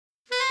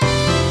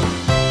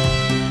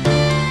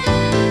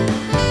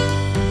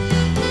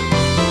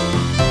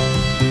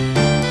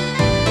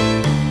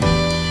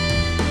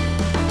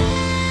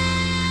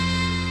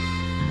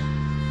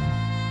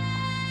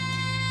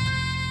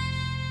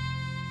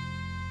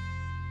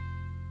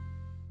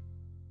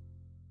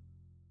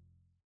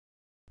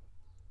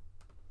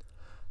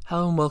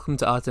Hello and welcome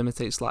to Art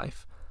Imitates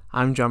Life.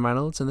 I'm John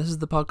Reynolds, and this is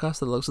the podcast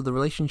that looks at the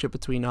relationship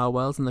between our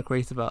world and the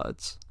creative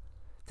arts.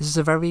 This is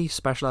a very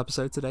special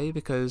episode today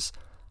because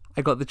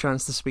I got the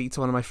chance to speak to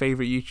one of my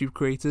favourite YouTube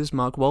creators,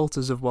 Mark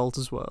Walters of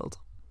Walters World.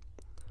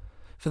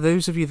 For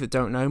those of you that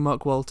don't know,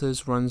 Mark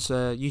Walters runs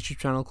a YouTube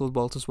channel called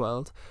Walters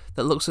World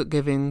that looks at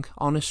giving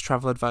honest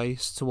travel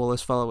advice to all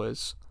his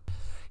followers.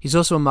 He's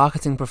also a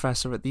marketing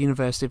professor at the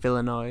University of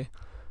Illinois.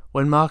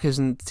 When Mark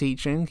isn't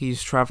teaching,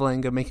 he's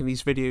travelling and making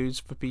these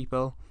videos for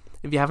people.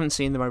 If you haven't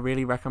seen them, I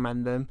really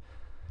recommend them.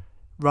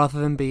 Rather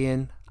than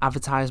being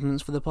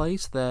advertisements for the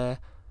place, they're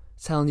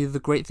telling you the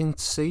great things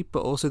to see,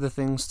 but also the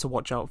things to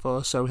watch out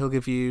for. So he'll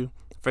give you,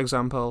 for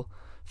example,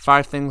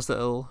 5 things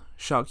that'll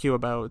shock you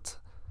about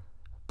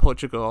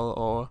Portugal,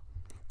 or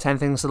 10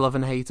 things to love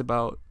and hate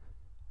about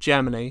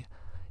Germany.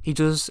 He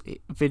does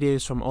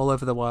videos from all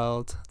over the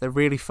world. They're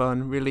really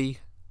fun, really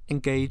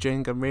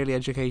engaging, and really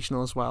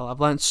educational as well. I've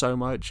learned so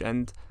much,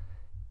 and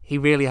he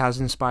really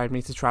has inspired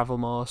me to travel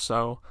more,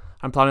 so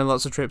I'm planning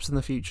lots of trips in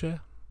the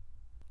future.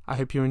 I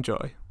hope you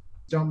enjoy.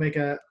 Don't make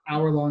an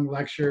hour-long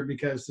lecture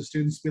because the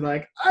students be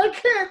like, I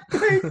can't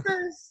take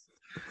this.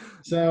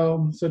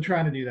 So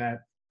trying to do that.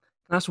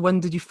 Can I ask,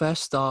 when did you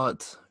first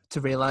start to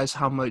realize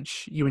how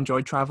much you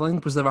enjoyed traveling?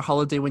 Was there a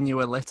holiday when you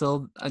were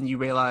little and you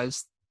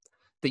realized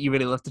that you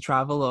really loved to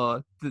travel,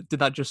 or did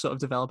that just sort of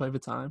develop over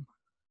time?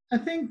 I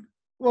think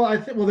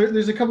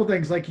there's a couple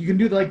things. Like, you can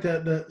do like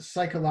the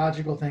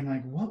psychological thing,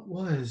 like, what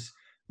was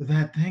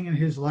that thing in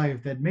his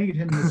life that made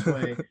him this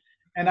way?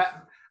 And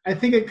I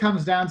think it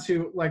comes down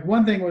to, like,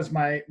 one thing was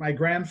my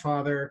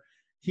grandfather.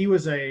 He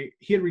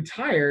had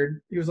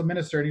retired. He was a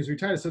minister and he was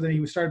retired. So then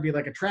he started to be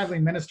like a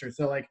traveling minister.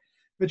 So like,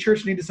 the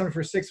church needed someone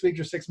for 6 weeks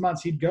or 6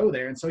 months, he'd go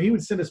there. And so he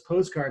would send us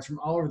postcards from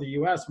all over the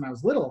US when I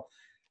was little.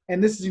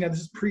 And this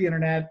is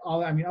pre-internet.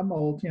 I'm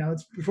old,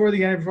 it's before the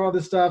internet, before all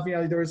this stuff,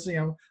 there was,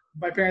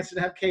 my parents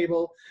didn't have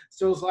cable.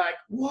 So it was like,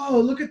 whoa,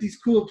 look at these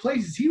cool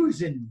places. He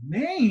was in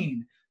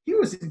Maine. He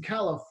was in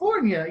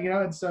California,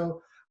 and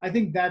so I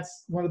think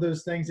that's one of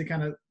those things that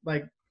kind of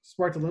like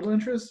sparked a little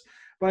interest.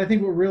 But I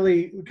think what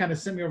really kind of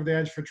sent me over the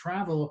edge for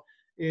travel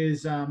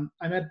is I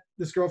met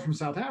this girl from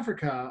South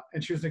Africa,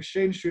 and she was an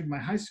exchange student in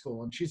my high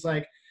school. And she's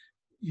like,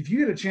 if you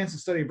get a chance to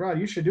study abroad,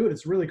 you should do it.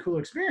 It's a really cool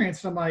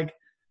experience. And I'm like,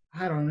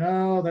 I don't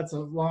know. That's a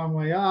long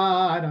way.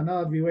 I don't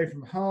know. I'd be away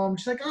from home.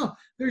 She's like, oh,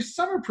 there's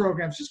summer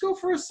programs. Just go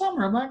for a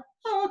summer. I'm like,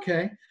 oh,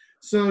 okay.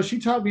 So she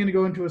taught me to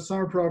go into a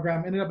summer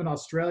program, ended up in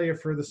Australia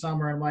for the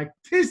summer. I'm like,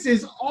 this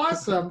is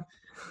awesome.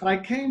 And I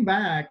came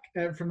back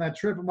from that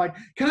trip. I'm like,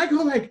 can I go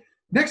like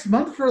next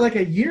month for like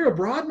a year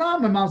abroad,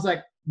 Mom? My mom's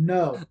like,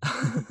 no.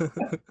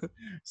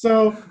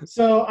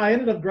 So I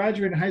ended up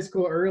graduating high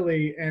school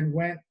early and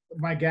went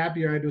my gap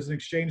year. I was an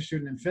exchange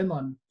student in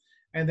Finland.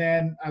 And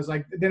then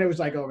it was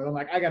like over. I'm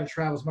like, I got to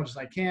travel as much as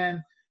I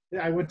can.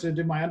 I went to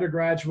do my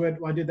undergraduate.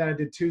 While I did that, I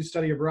did 2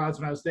 study abroads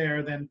when I was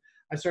there. Then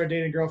I started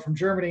dating a girl from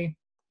Germany,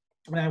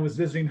 and I was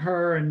visiting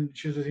her and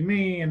she was visiting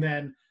me. And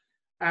then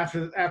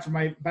after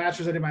my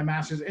bachelor's, I did my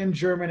master's in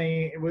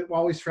Germany,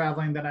 always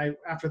traveling. Then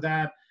after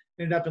that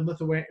ended up in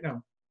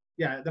Lithuania.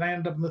 Then I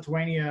ended up in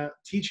Lithuania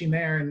teaching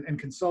there and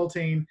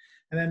consulting.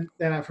 And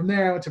then from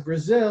there I went to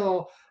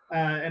Brazil.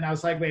 And I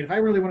was like, wait, if I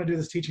really want to do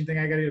this teaching thing,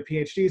 I got to do a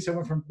PhD. So I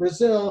went from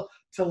Brazil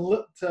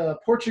to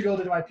Portugal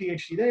to do my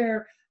PhD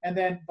there. And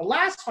then the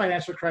last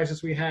financial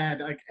crisis we had,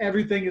 like,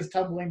 everything is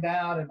tumbling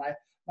down. And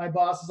my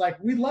boss is like,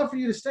 we'd love for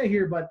you to stay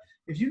here, but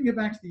if you can get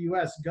back to the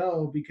US,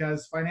 go,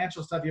 because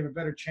financial stuff, you have a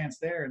better chance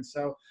there. And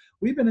so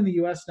we've been in the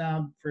US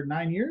now for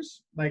 9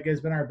 years, like, has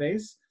been our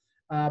base.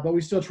 But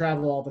we still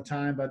travel all the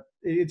time. But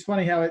it's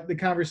funny how the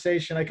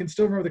conversation, I can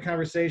still remember the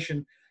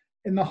conversation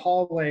in the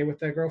hallway with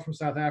that girl from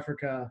South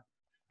Africa,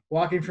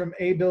 walking from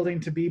A building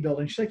to B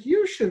building. She's like,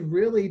 you should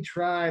really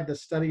try the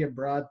study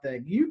abroad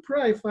thing. You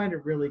probably find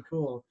it really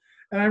cool.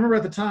 And I remember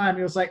at the time,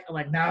 it was like, I'm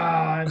like,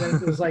 nah. And then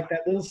it was like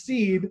that little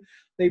seed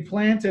they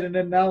planted. And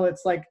then now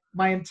it's like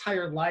my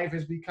entire life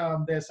has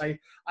become this.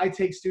 I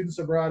take students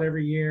abroad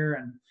every year.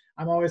 And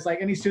I'm always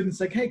like, any students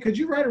like, hey, could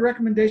you write a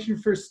recommendation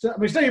for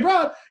study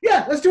abroad?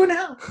 Yeah, let's do it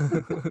now.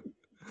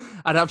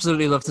 I'd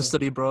absolutely love to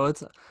study abroad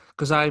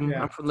because I'm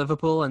from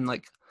Liverpool, and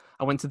like,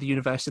 I went to the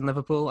university in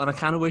Liverpool, and I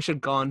kind of wish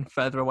I'd gone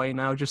further away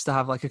now just to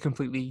have like a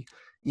completely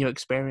new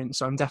experience.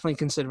 So I'm definitely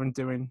considering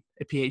doing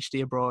a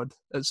PhD abroad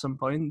at some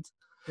point.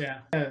 Yeah.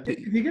 If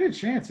you get a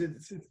chance,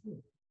 it's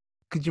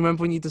Could you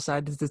remember when you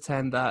decided to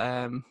turn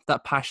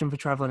that passion for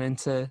traveling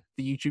into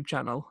the YouTube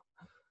channel?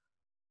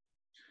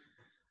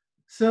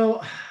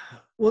 So,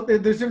 well, there's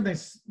different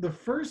things. The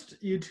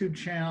first YouTube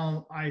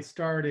channel I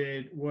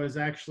started was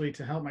actually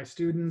to help my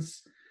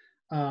students,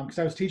 because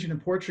I was teaching in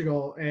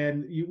Portugal,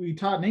 and we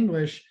taught in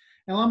English.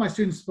 And a lot of my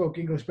students spoke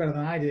English better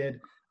than I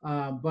did,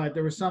 but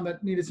there were some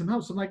that needed some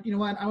help. So I'm like, you know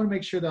what? I want to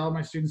make sure that all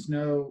my students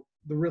know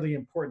the really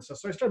important stuff.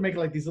 So I started making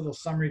like these little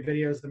summary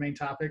videos, the main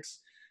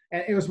topics.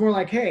 And it was more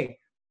like, hey,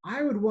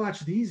 I would watch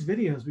these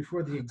videos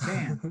before the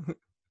exam.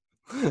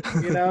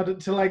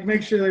 to like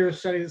make sure they were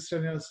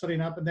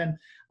studying up. And then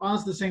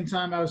also at the same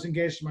time, I was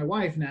engaged to my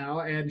wife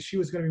now, and she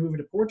was going to be moving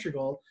to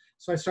Portugal.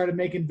 So I started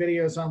making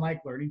videos on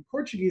like learning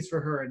Portuguese for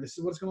her, and this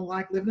is what it's going to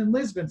like living in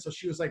Lisbon. So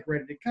she was like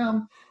ready to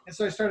come, and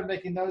so I started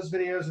making those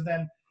videos, and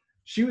then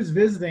she was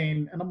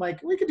visiting, and I'm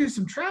like, we could do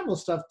some travel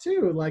stuff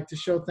too, like to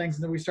show things.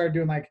 And then we started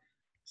doing like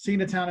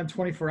seeing a town in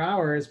 24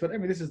 hours. But I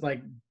mean, this is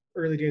like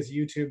early days of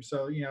YouTube,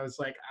 so it's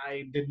like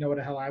I didn't know what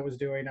the hell I was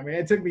doing. I mean,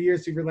 it took me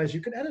years to realize you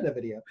could edit a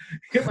video.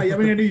 I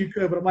mean, I knew you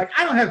could, but I'm like,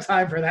 I don't have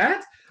time for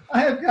that. I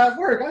have got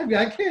work. I've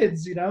got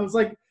kids. It's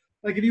like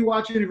if you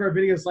watch any of our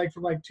videos, like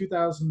from like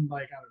 2000,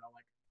 like I don't know,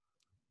 like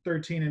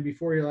 13 and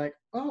before, you're like,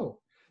 oh,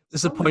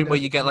 there's a point where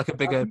you get like a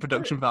bigger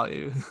production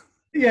value.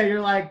 Yeah,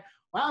 you're like,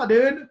 wow,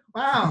 dude,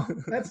 wow,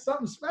 that's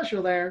something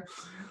special there.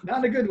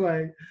 Not in a good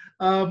way.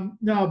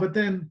 No, but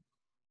then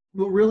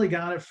what really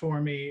got it for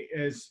me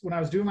is when I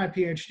was doing my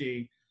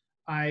PhD,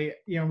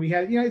 we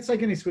had, it's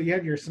like any school, you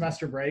have your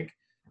semester break.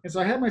 And so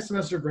I had my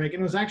semester break,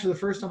 and it was actually the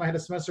first time I had a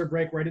semester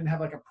break where I didn't have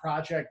like a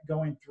project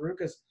going through.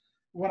 Because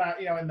when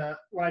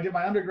when I did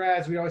my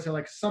undergrads, we always had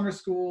like summer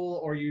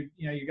school, or you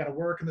got to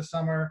work in the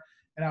summer.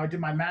 And I did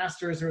my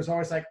master's, there was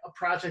always like a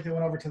project that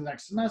went over to the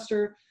next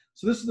semester.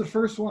 So this is the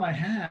first one I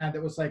had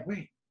that was like,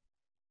 wait,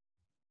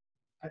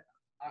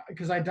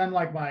 because I'd done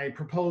like my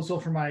proposal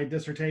for my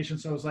dissertation.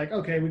 So it was like,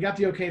 okay, we got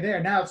the okay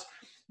there. Now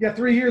you got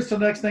 3 years till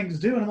next thing's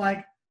due. And I'm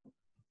like,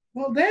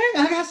 well, dang,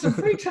 I got some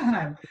free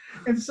time.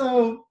 And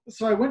so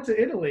I went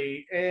to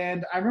Italy,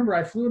 and I remember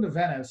I flew into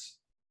Venice,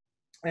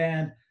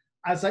 and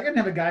I was like, I didn't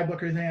have a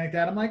guidebook or anything like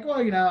that. I'm like, well,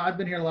 I've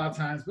been here a lot of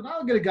times, but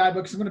I'll get a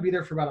guidebook because I'm going to be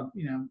there for about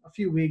a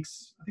few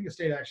weeks. I think I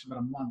stayed actually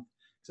about a month.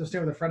 So I stayed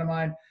with a friend of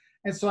mine.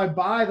 And so I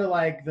buy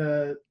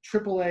the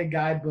AAA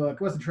guidebook.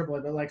 It wasn't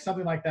AAA, but like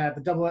something like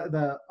that,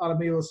 the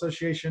Automobile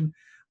Association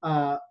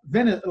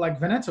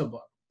Veneto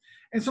book.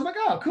 And so I'm like,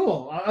 oh,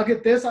 cool. I'll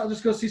get this. I'll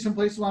just go see some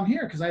places while I'm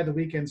here, because I had the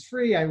weekends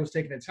free. I was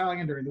taking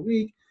Italian during the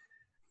week.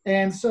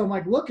 And so I'm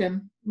like looking,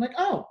 I'm like,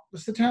 oh,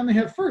 this is the town they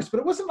had first. But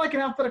it wasn't like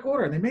an alphabetical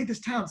order. And they made this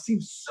town seem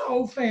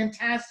so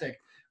fantastic.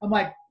 I'm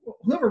like,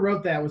 whoever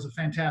wrote that was a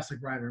fantastic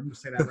writer. I'm going to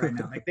say that right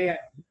now. Like, they had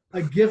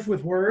a gift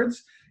with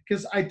words.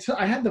 Because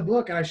I had the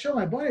book, and I showed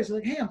my buddies,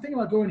 like, hey, I'm thinking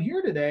about going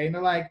here today. And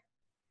they're like,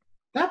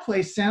 that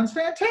place sounds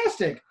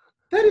fantastic.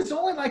 That is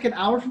only like an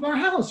hour from our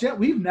house. Yeah,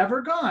 we've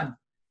never gone.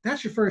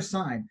 That's your first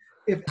sign.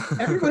 If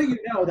everybody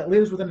that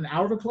lives within an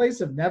hour of a place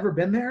have never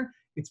been there,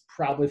 it's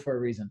probably for a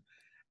reason.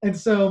 And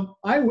so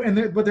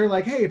but they're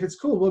like, hey, if it's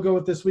cool, we'll go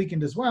with this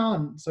weekend as well.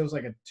 And so it was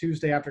like a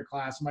Tuesday after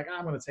class. I'm like,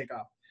 I'm going to take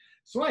off.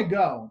 So I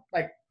go.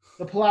 Like,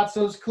 the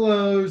Palazzo's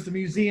closed. The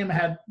museum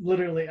had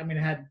it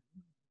had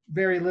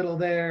very little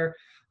there.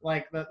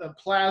 Like, the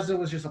plaza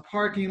was just a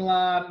parking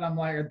lot. And I'm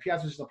like, or the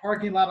piazza was just a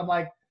parking lot. I'm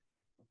like,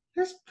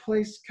 this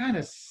place kind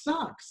of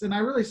sucks. And I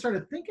really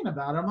started thinking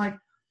about it. I'm like,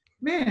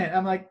 man,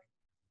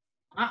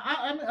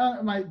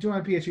 I'm doing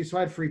my PhD, so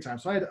I had free time.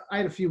 So I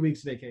had a few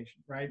weeks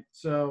vacation, right?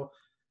 So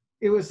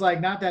it was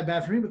like not that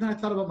bad for me. But then I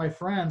thought about my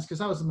friends,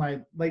 because I was in my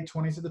late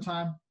 20s at the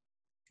time.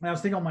 And I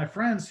was thinking of my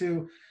friends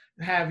who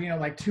have,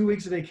 like 2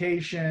 weeks of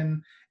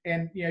vacation.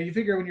 And, you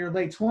figure when you're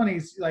late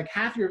 20s, like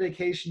half your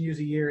vacation use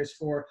a year is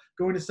for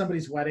going to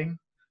somebody's wedding,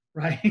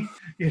 right?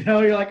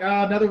 You're like,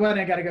 oh, another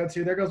wedding I got to go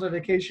to. There goes my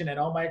vacation and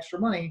all my extra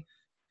money.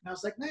 And I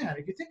was like, man,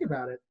 if you think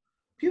about it,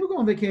 people go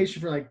on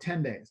vacation for like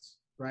 10 days,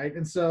 right?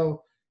 And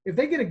so if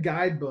they get a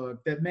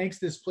guidebook that makes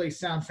this place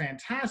sound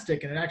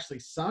fantastic and it actually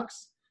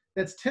sucks,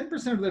 that's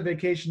 10% of their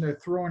vacation they're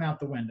throwing out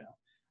the window.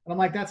 And I'm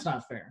like, that's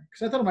not fair.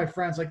 Because I thought of my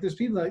friends, like, there's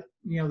people that,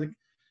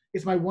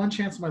 it's my one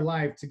chance in my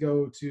life to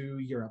go to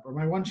Europe, or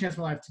my one chance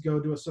in my life to go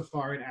do a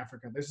safari in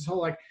Africa. There's this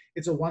whole, like,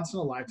 it's a once in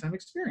a lifetime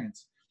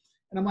experience.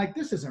 And I'm like,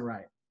 this isn't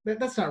right.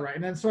 That's not right.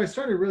 And then so I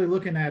started really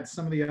looking at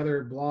some of the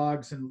other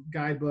blogs and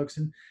guidebooks,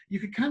 and you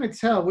could kind of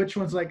tell which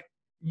one's like,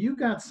 you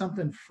got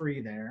something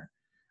free there.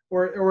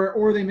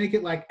 Or they make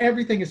it like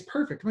everything is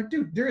perfect. I'm like,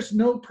 dude, there is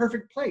no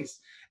perfect place.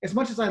 As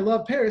much as I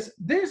love Paris,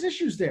 there's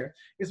issues there.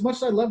 As much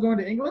as I love going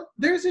to England,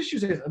 there's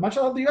issues there. As much as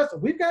I love the US,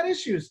 we've got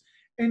issues.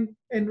 And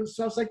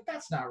so I was like,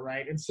 that's not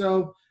right. And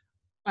so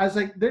I was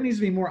like, there needs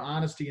to be more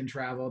honesty in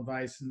travel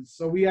advice. And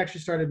so we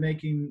actually started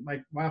making,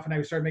 like, my wife and I,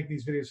 we started making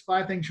these videos,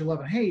 5 things you love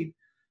and hate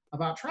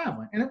about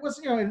traveling. And it was,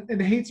 and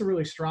hate's a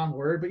really strong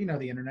word, but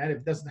the internet, if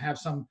it doesn't have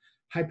some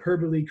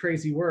hyperbole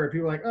crazy word,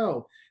 people are like,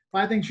 oh,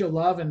 5 things you'll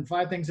love and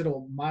 5 things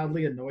that'll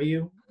mildly annoy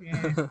you.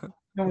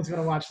 No one's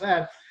going to watch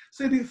that.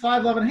 So the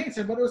 5 love and hates,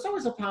 but it was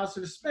always a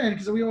positive spin,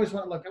 because we always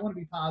want to look, I want to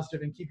be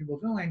positive and keep people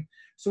going.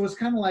 So it's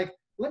kind of like,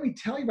 let me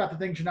tell you about the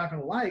things you're not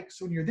going to like,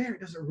 so when you're there,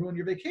 it doesn't ruin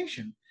your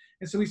vacation.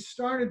 And so we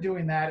started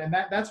doing that, and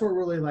that's what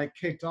really like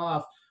kicked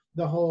off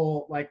the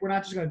whole, like, we're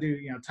not just going to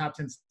do, top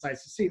 10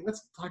 sites to see.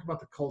 Let's talk about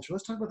the culture.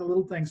 Let's talk about the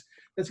little things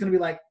that's going to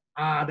be like,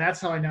 that's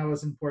how I know it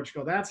was in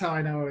Portugal. That's how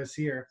I know it was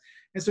here.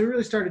 And so we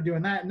really started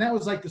doing that. And that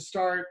was like the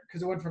start,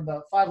 because it went from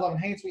the 5 love and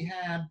hates we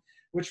had,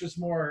 which was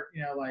more,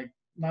 like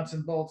nuts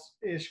and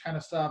bolts-ish kind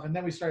of stuff. And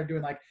then we started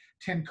doing like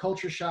 10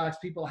 culture shocks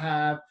people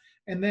have.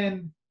 And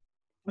then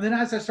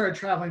as I started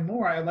traveling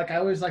more, I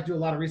always like to do a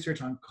lot of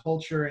research on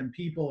culture and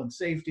people and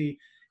safety.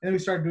 And then we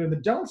started doing the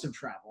don'ts of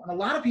travel. And a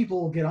lot of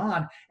people will get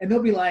on and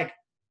they'll be like,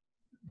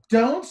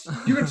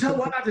 you're gonna tell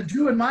what not to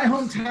do in my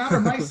hometown or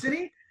my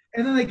city.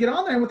 And then they get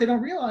on there, and what they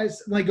don't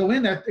realize, they go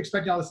in there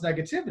expecting all this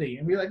negativity,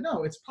 and we're like,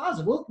 no, it's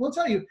positive. We'll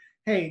tell you,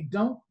 hey,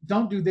 don't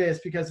do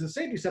this because of the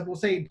safety stuff. We'll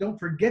say, don't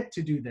forget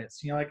to do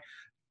this. Like,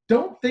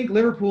 don't think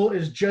Liverpool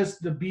is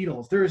just the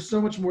Beatles. There is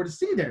so much more to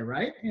see there,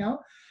 right?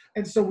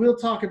 And so we'll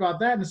talk about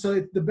that. And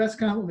so the best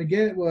compliment we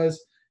get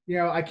was,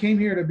 I came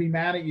here to be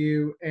mad at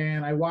you,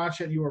 and I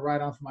watched it, and you were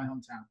right on from my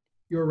hometown.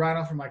 You were right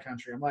on from my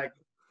country. I'm like,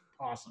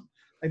 awesome.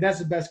 Like, that's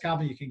the best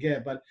compliment you can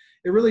get. But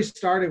it really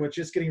started with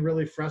just getting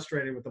really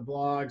frustrated with the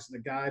blogs and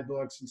the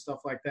guidebooks and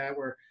stuff like that,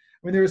 where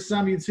when there was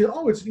some, you'd say,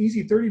 oh, it's an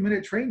easy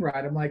 30-minute train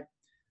ride. I'm like,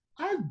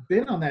 I've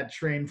been on that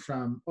train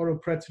from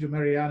Ouro Preto to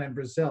Mariana in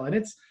Brazil, and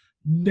it's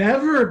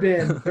never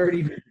been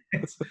 30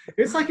 minutes.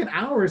 It's like an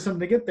hour or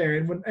something to get there.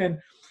 And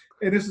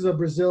this is a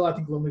Brazil, I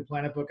think, Lonely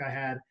Planet book I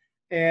had.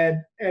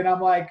 And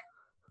I'm like,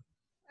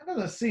 that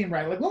doesn't seem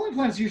right. Like, Lonely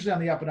Planet's usually on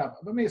the up and up.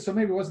 But maybe it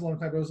wasn't Lonely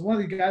Planet, but it was one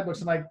of the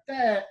guidebooks. I'm like,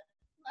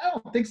 I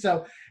don't think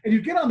so. And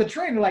you get on the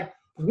train, they're like,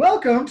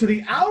 welcome to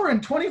the hour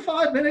and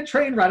 25-minute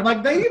train ride. I'm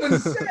like, they even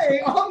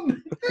say on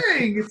the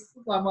thing.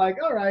 I'm like,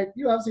 all right,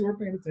 you obviously weren't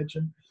paying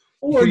attention.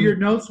 Or your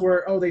notes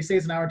were, oh, they say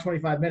it's an hour and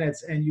 25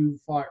 minutes, and you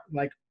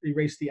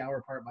erased the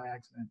hour part by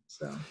accident.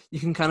 So you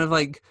can kind of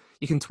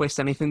you can twist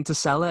anything to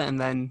sell it and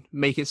then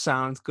make it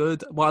sound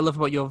good. What I love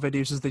about your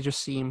videos is they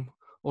just seem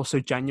also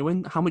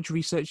genuine. How much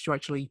research do you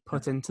actually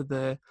put into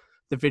the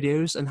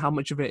videos, and how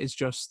much of it is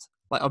just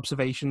like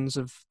observations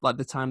of like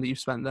the time that you've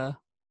spent there?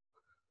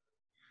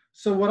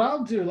 So what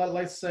I'll do,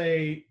 let's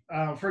say,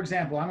 for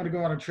example, I'm going to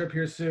go on a trip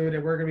here soon,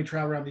 and we're going to be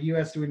traveling around the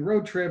U.S. doing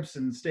road trips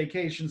and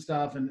staycation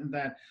stuff and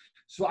that.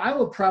 So I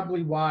will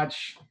probably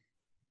watch,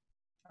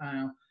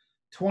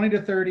 20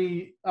 to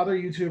 30 other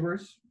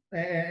YouTubers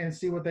and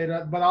see what they do.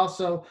 But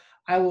also,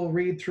 I will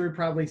read through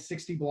probably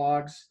 60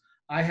 blogs.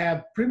 I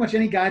have pretty much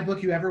any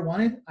guidebook you ever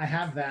wanted. I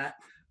have that.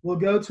 We'll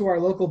go to our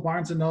local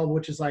Barnes & Noble,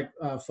 which is like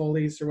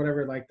Foley's or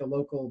whatever, like the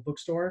local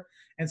bookstore.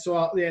 And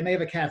so and they have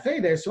a cafe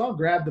there. So I'll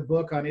grab the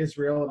book on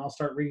Israel, and I'll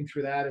start reading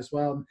through that as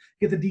well. And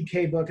get the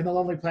DK book and the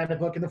Lonely Planet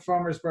book and the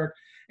Farmer's Book.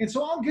 And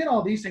so I'll get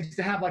all these things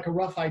to have like a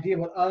rough idea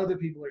what other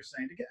people are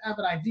saying, to have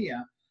an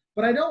idea.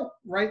 But I don't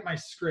write my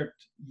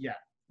script yet.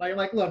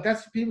 Like, look,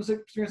 that's people's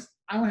experience.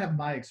 I want to have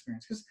my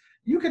experience, because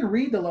you can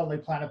read the Lonely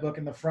Planet book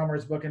and the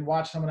Frommer's book and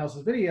watch someone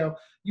else's video.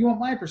 You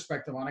want my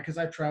perspective on it, because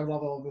I've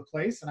traveled all over the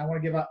place, and I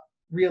want to give up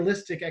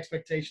realistic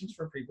expectations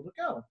for people to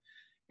go.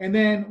 And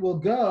then we'll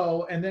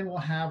go, and then we'll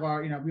have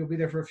our, we'll be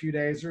there for a few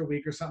days or a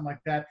week or something like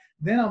that.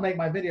 Then I'll make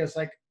my videos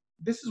like,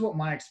 this is what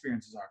my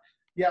experiences are.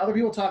 Yeah, other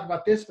people talk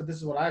about this, but this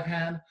is what I've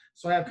had.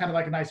 So I have kind of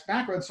like a nice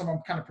background, so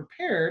I'm kind of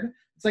prepared.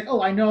 It's like,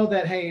 oh, I know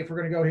that, hey, if we're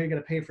going to go here, you're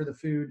going to pay for the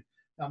food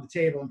on the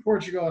table in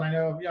Portugal. And I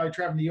know, I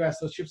travel in the U.S.,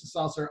 those chips and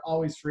salsa are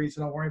always free,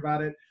 so don't worry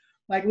about it.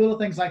 Like, little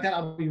things like that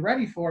I'll be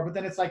ready for, but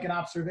then it's like an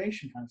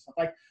observation kind of stuff.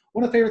 Like,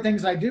 one of the favorite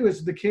things I do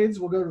is the kids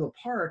will go to the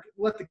park,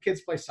 let the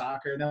kids play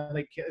soccer,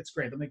 and it's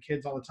great. They'll make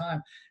kids all the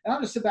time. And I'll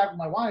just sit back with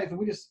my wife, and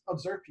we just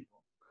observe people.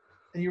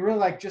 And you really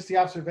like just the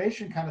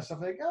observation kind of stuff.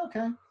 Like, oh,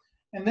 okay.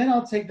 And then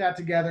I'll take that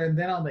together, and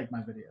then I'll make my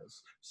videos.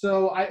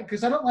 So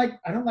because I don't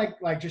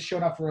like just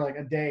showing up for like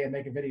a day and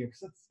make a video,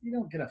 because you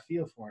don't get a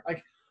feel for it.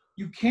 Like,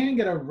 you can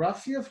get a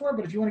rough feel for it,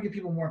 but if you want to give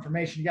people more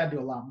information, you got to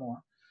do a lot more.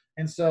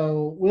 And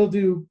so we'll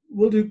do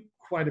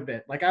quite a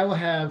bit. Like, I will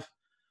have,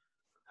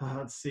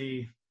 let's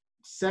see,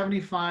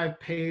 75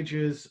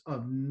 pages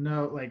of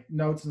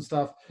notes and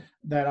stuff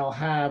that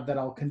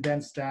I'll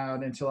condense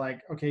down into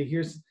like, okay,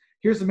 here's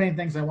the main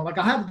things I want. Like,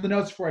 I'll have the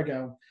notes before I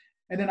go,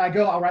 and then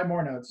I'll write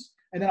more notes,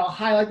 and then I'll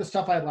highlight the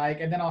stuff I like,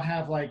 and then I'll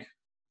have like,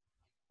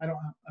 I don't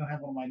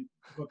have one of my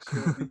books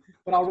here with me,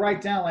 but I'll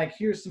write down like,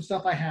 here's some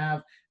stuff I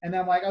have, and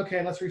then I'm like,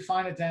 okay, let's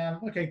refine it down.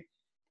 Okay,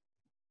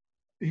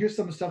 here's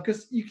some stuff,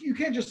 because you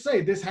can't just say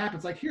this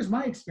happens. Like, here's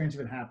my experience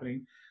of it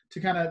happening, to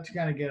kind of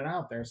get it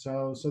out there.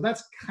 So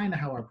that's kind of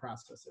how our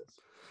process is.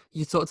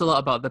 You talked a lot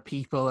about the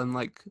people and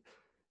like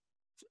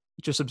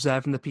just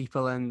observing the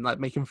people and like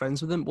making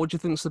friends with them. What do you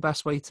think is the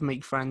best way to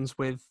make friends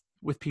with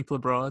people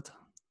abroad?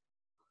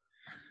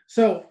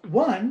 So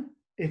one,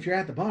 if you're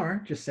at the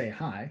bar, just say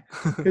hi.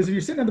 Because if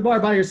you're sitting at the bar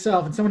by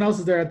yourself and someone else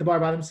is there at the bar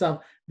by themselves,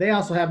 they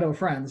also have no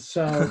friends.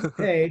 So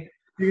hey,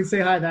 you can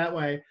say hi that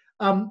way.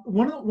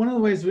 One of the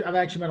ways I've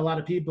actually met a lot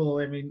of people,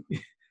 I mean,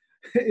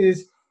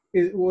 is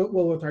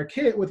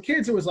with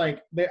kids, it was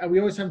like they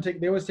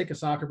always take a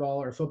soccer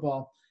ball or a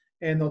football,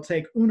 and they'll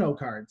take Uno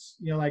cards,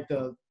 like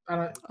the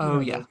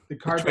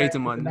card trades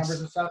with the numbers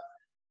and stuff.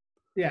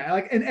 Yeah,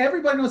 like, and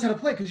everybody knows how to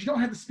play, because you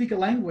don't have to speak a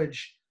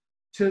language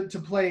to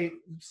play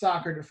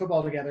soccer or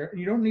football together, and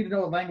you don't need to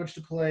know a language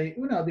to play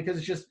Uno, because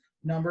it's just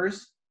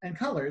numbers and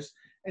colors,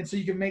 and so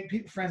you can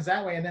make friends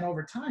that way, and then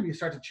over time you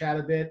start to chat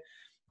a bit.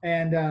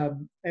 And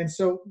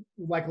so,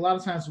 like, a lot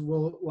of times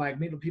we'll like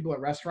meet with people at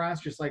restaurants,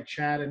 just like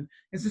chat. And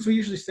since we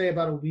usually stay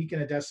about a week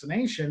in a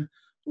destination,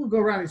 we'll go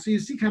around. So you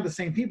see kind of the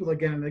same people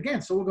again and again.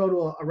 So we'll go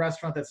to a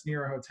restaurant that's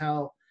near a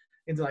hotel,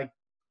 and like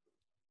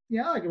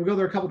we'll go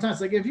there a couple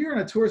times. Like, if you're in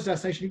a tourist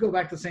destination, you go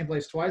back to the same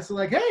place twice. So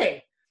like,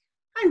 hey,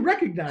 I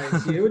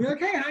recognize you. And you're like,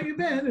 hey, how you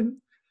been? And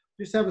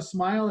just have a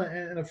smile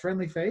and a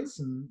friendly face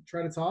and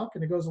try to talk,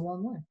 and it goes a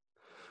long way.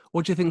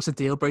 What do you think is a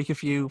deal breaker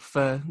for you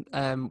for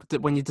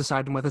when you're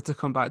deciding whether to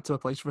come back to a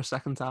place for a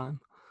second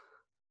time?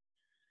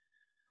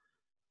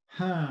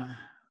 Huh.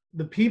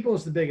 The people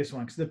is the biggest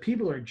one because the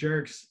people are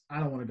jerks. I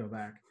don't want to go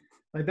back.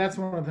 Like that's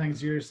one of the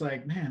things you're just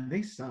like, man,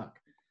 they suck.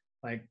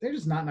 Like they're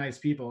just not nice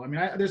people. I mean,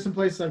 there's some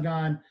places I've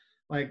gone.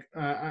 Like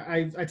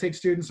I take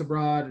students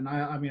abroad, and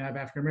I mean I have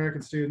African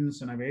American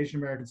students and I have Asian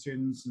American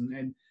students,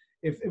 and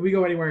if we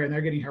go anywhere and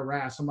they're getting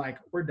harassed, I'm like,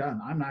 we're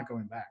done. I'm not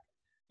going back.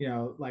 You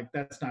know, like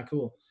that's not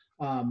cool.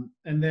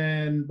 And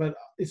then, but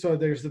so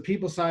there's the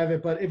people side of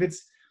it. But if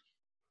it's,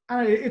 I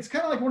don't know, it's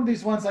kind of like one of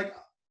these ones. Like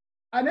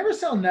I never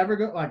say I'll never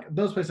go. Like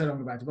those places I don't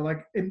go back to. But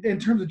like in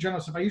terms of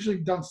general stuff, I usually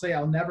don't say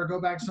I'll never go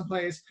back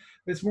someplace.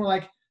 It's more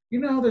like, you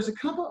know, there's a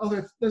couple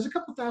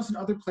thousand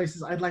other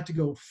places I'd like to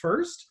go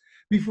first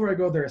before I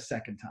go there a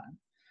second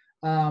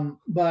time.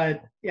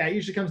 But yeah, it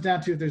usually comes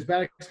down to if there's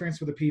bad experience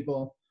with the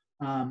people.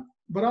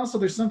 But also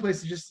there's some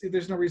places just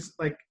there's no reason,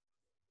 like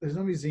there's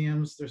no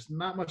museums, there's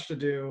not much to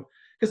do.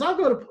 Because I'll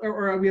go to,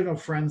 or we have no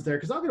friends there.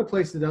 Because I'll go to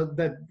places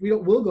that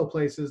we'll go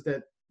places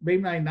that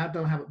maybe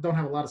don't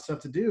have a lot of stuff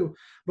to do,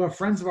 but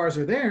friends of ours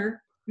are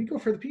there. We go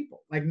for the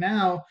people. Like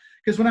now,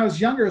 because when I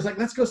was younger, it was like,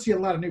 let's go see a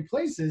lot of new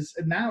places.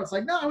 And now it's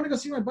like, no, I want to go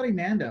see my buddy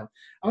Nando.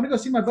 I want to go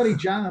see my buddy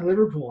John in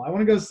Liverpool. I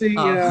want to go see,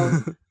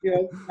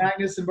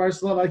 Magnus in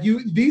Barcelona. Like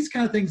these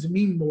kind of things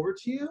mean more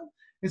to you.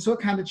 And so it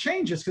kind of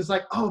changes because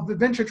like, oh,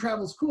 adventure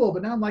travel is cool.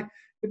 But now I'm like,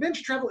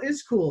 adventure travel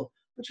is cool.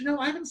 But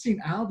I haven't seen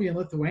Albie in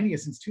Lithuania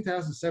since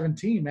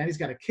 2017, man. He's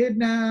got a kid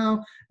now,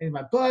 and he's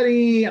my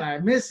buddy, and I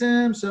miss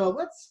him. So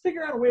let's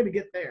figure out a way to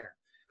get there.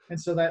 And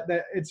so that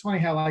it's funny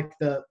how like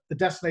the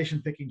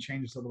destination picking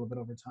changes a little bit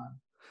over time.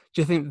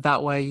 Do you think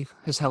that way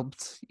has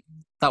helped?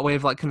 That way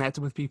of like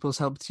connecting with people has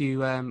helped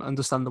you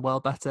understand the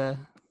world better?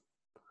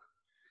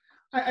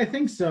 I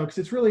think so, because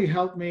it's really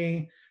helped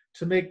me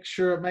to make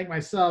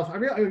myself.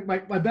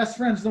 My best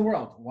friends in the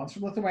world. One's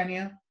from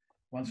Lithuania,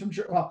 one's from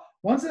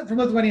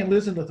Lithuania and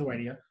lives in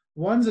Lithuania.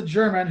 One's a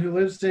German who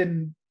lives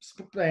in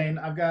Spain.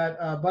 I've got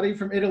a buddy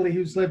from Italy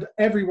who's lived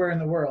everywhere in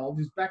the world,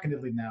 who's back in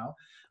Italy now.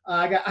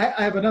 I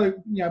have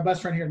another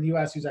best friend here in the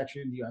U.S. who's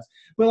actually in the U.S.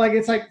 But like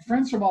it's like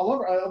friends from all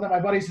over. My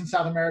buddy's in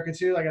South America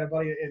too. I got a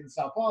buddy in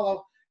Sao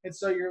Paulo, and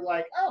so you're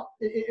like, oh,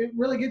 it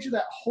really gets you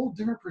that whole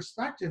different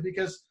perspective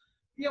because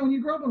when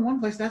you grow up in one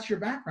place, that's your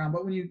background.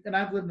 But and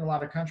I've lived in a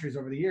lot of countries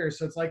over the years,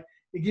 so it's like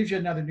it gives you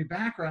another new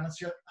background. And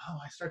so you're like, oh,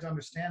 I start to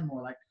understand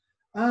more. Like,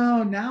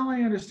 oh, now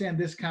I understand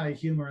this kind of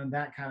humor and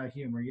that kind of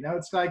humor.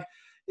 It's like,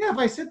 if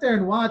I sit there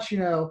and watch,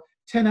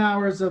 10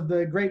 hours of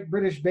the Great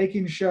British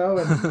Baking Show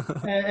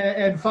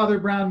and Father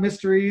Brown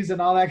Mysteries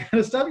and all that kind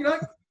of stuff, you're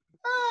like,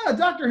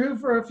 Doctor Who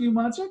for a few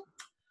months. Like,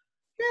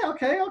 yeah,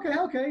 okay.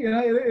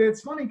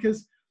 It's funny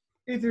because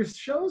if there's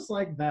shows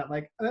like that,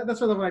 like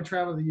that's what I love when I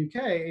travel to the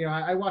UK.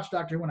 I watched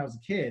Doctor Who when I was a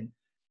kid,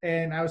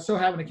 and I was so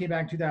happy when it came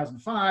back in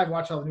 2005,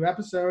 watched all the new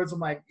episodes. I'm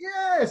like,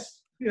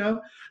 yes,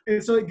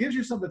 and so it gives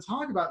you something to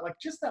talk about, like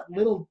just that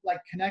little like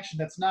connection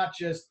that's not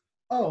just,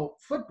 oh,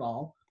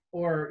 football.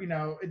 Or,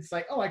 it's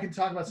like, oh, I can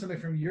talk about something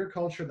from your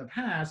culture in the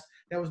past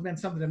that was meant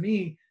something to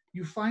me.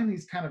 You find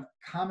these kind of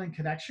common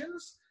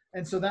connections.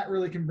 And so that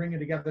really can bring you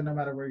together no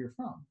matter where you're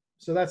from.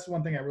 So that's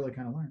one thing I really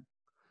kind of learned.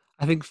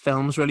 I think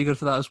film's really good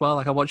for that as well.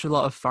 Like I watch a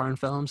lot of foreign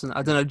films and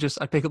I don't know,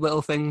 I pick up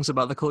little things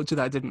about the culture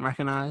that I didn't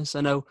recognize. I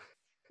know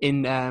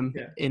in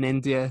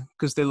India,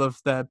 because they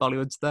love their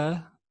Bollywoods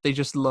there, they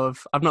just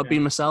love, I've not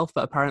been myself,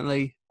 but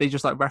apparently they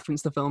just like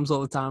reference the films all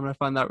the time and I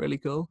find that really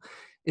cool.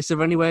 Is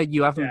there anywhere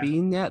you haven't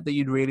been yet that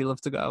you'd really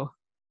love to go?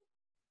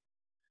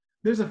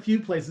 There's a few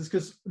places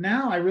because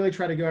now I really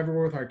try to go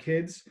everywhere with our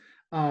kids.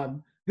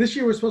 This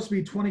year we're supposed to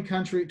be 20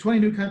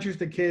 new countries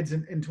to kids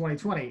in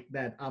 2020.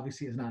 That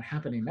obviously is not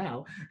happening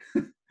now.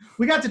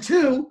 We got to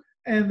 2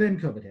 and then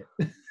COVID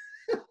hit.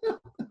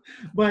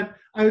 But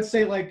I would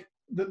say like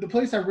the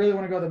place I really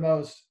want to go the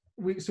most,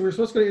 we were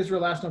supposed to go to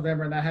Israel last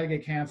November and that had to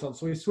get canceled.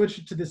 So we switched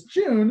it to this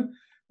June,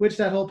 which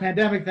that whole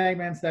pandemic thing,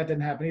 man, so that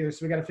didn't happen either.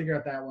 So we got to figure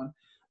out that one.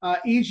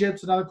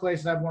 Egypt's another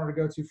place that I've wanted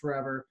to go to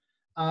forever.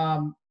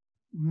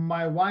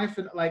 My wife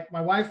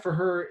for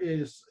her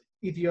is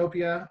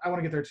Ethiopia. I want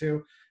to get there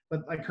too,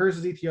 but like hers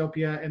is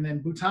Ethiopia, and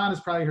then Bhutan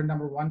is probably her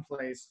number one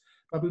place.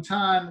 But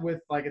Bhutan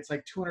it's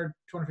like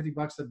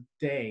 $250 a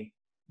day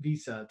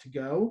visa to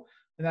go,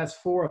 and that's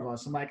 4 of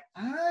us. I'm like,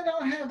 I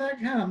don't have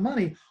that kind of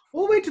money.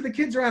 We'll wait till the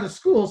kids are out of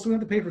school, so we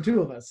have to pay for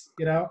 2 of us,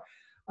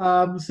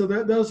 So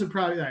those are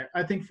probably,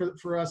 I think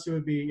for us it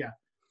would be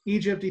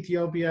Egypt,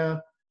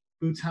 Ethiopia,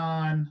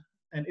 Bhutan,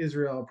 and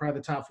Israel are probably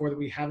the top 4 that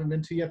we haven't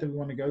been to yet that we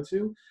want to go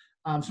to.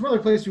 Some other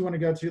places we want to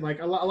go to,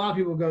 like a lot of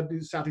people go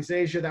to Southeast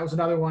Asia. That was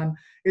another one.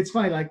 It's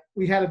funny, like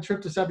we had a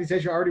trip to Southeast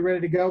Asia already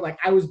ready to go. Like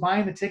I was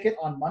buying the ticket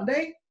on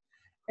Monday,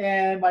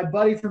 and my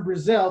buddy from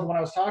Brazil, the one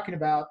I was talking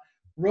about,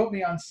 wrote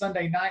me on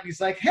Sunday night. And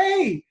he's like,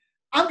 "Hey,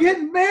 I'm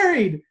getting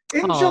married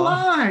in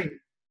July,"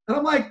 and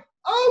I'm like,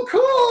 "Oh,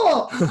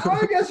 cool!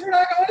 I guess we're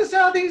not going to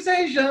Southeast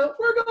Asia.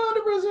 We're going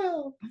to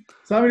Brazil."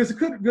 So I mean, it's a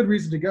good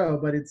reason to go,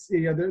 but it's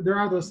there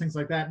are those things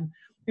like that. And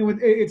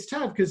it's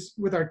tough because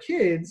with our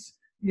kids,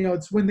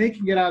 it's when they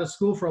can get out of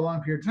school for a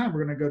long period of time.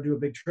 We're going to go do a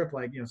big trip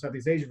like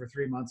Southeast Asia for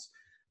 3 months.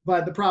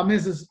 But the problem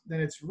is then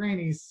it's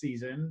rainy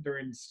season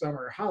during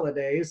summer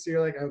holidays, so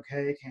you're like,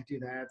 okay, can't do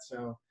that.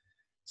 So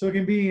it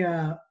can be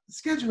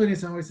scheduling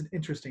is always an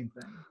interesting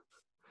thing.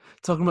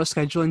 Talking about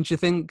scheduling,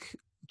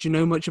 do you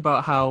know much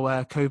about how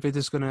COVID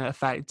is going to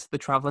affect the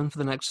traveling for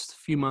the next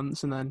few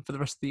months and then for the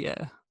rest of the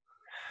year?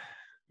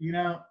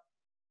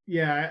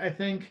 Yeah, I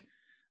think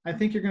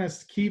you're going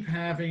to keep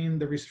having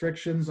the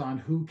restrictions on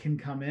who can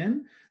come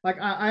in. Like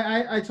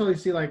I totally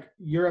see like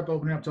Europe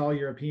opening up to all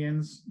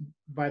Europeans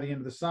by the end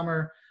of the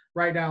summer.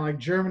 Right now, like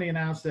Germany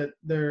announced that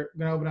they're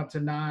going to open up to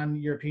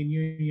non-European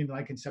Union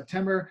like in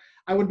September.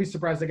 I wouldn't be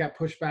surprised they got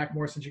pushed back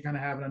more since you're kind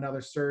of having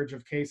another surge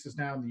of cases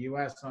now in the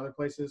U.S. and other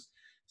places.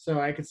 So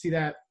I could see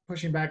that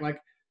pushing back. Like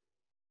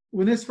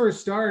when this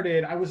first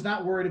started, I was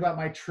not worried about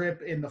my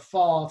trip in the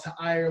fall to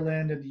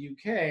Ireland and the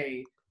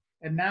UK.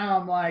 And now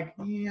I'm like,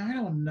 yeah, I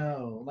don't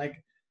know.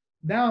 Like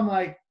now I'm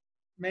like,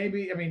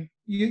 maybe, I mean,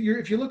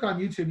 if you look on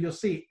YouTube, you'll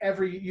see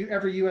every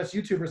U.S.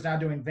 YouTuber is now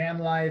doing van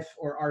life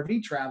or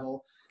RV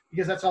travel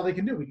because that's all they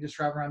can do. We can just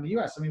travel around the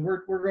U.S. I mean,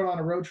 we're going on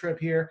a road trip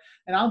here,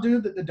 and I'll do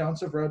the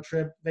don'ts of road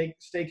trip,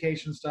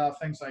 staycation stuff,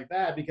 things like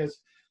that, because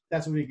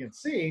that's what we can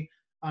see.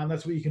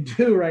 That's what you can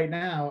do right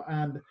now,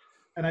 and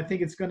I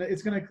think it's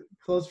gonna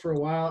close for a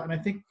while. And I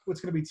think what's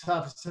gonna be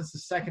tough since the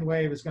second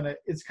wave it's kind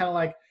of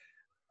like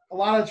a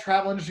lot of the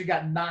travel industry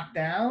got knocked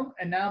down,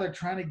 and now they're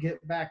trying to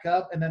get back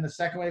up. And then the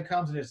second wave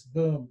comes, and just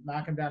boom,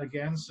 knock them down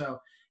again. So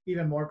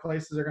even more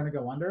places are going to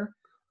go under.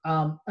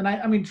 And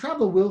I mean,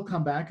 travel will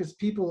come back because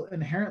people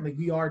inherently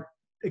we are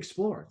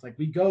explorers. Like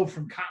we go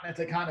from continent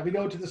to continent, we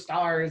go to the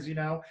stars, and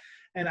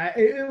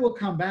it will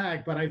come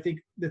back. But I think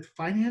the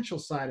financial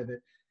side of it,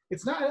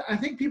 it's not. I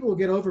think people will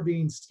get over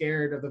being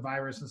scared of the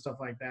virus and stuff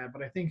like that.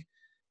 But I think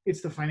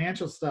it's the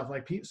financial stuff.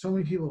 Like so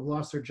many people have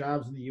lost their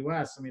jobs in the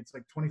U.S. I mean, it's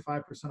like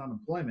 25%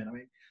 unemployment. I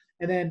mean,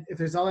 and then if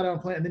there's all that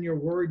unemployment, and then you're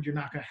worried you're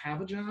not going to have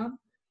a job,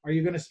 are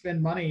you going to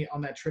spend money on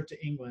that trip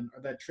to England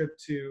or that trip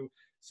to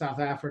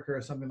South Africa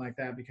or something like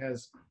that?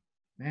 Because,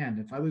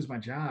 man, if I lose my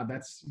job,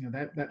 that's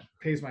that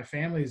pays my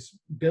family's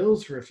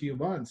bills for a few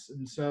months.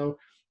 And so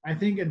I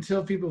think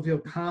until people feel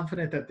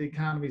confident that the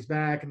economy's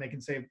back and they can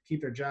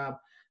keep their job,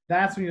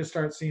 that's when you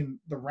start seeing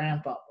the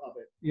ramp up of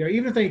it.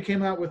 Even if they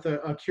came out with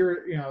a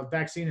cure, a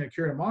vaccine and a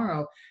cure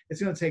tomorrow, it's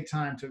going to take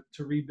time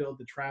to rebuild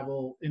the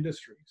travel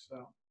industry.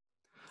 So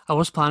I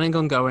was planning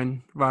on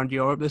going around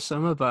Europe this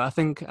summer, but I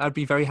think I'd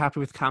be very happy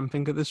with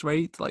camping at this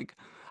rate. Like,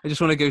 I just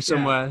want to go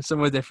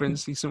somewhere different,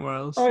 see somewhere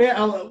else. Oh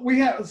yeah, we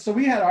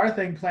had our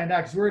thing planned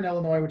out because we're in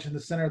Illinois, which is the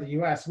center of the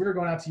U.S. We were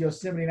going out to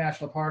Yosemite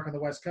National Park on the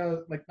West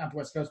Coast, like not the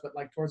West Coast, but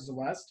like towards the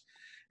west.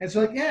 And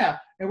so like, yeah,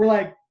 and we're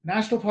like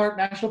national park,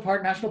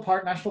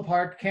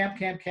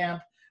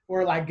 camp,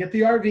 or like get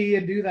the RV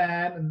and do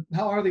that. And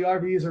how are the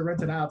RVs are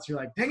rented out? So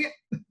you're like, dang it.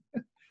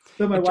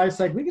 So my wife's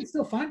like, we can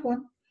still find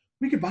one.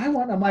 We could buy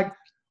one. I'm like,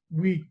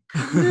 we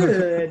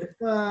could,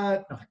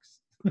 but no,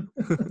 I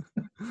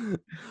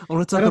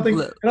want to talk.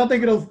 I don't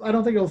think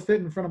it'll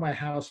fit in front of my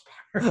house.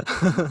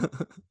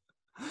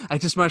 I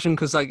just imagine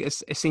because like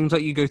it seems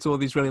like you go to all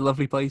these really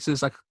lovely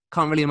places. I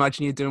can't really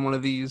imagine you doing one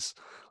of these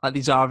like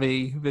these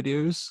RV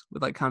videos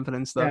with like camping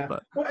and stuff. Yeah.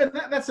 But well, and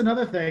that's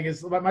another thing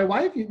is my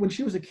wife when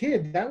she was a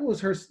kid, that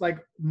was her like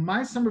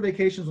my summer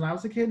vacations when I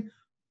was a kid.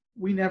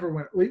 We never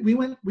went. We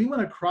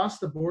went across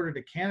the border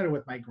to Canada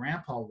with my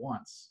grandpa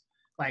once,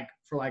 like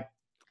for like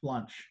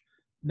lunch.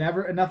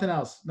 Never and nothing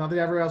else. Nothing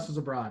ever else was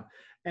abroad.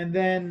 And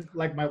then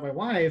like my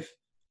wife,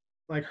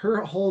 like her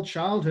whole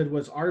childhood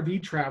was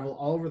RV travel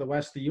all over the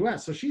west of the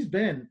U.S. So she's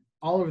been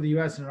all over the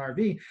U.S. in an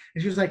RV,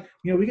 and she was like,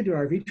 we could do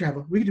RV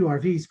travel. We could do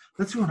RVs.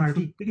 Let's do an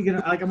RV. We could get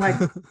like I'm like,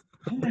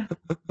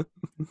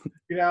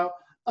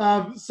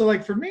 So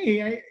like for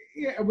me,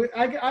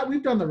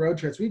 we've done the road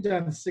trips. We've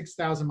done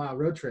 6,000-mile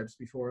road trips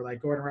before,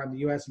 like going around the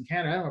U.S. and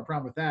Canada. I don't have a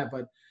problem with that,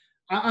 but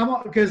I'm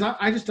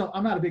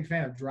not a big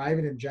fan of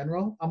driving in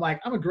general. I'm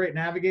a great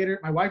navigator.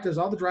 My wife does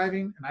all the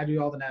driving and I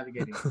do all the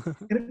navigating,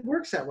 and it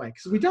works that way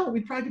because we'd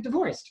probably get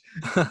divorced.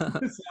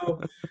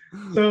 so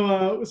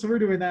we're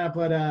doing that.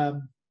 But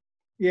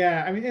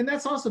yeah, I mean, and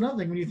that's also another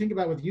thing when you think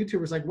about with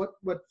YouTubers, like what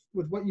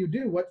with what you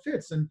do, what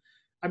fits. And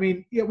I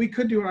mean, yeah, we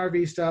could do an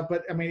RV stuff,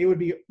 but I mean, it would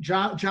be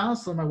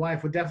Jocelyn, my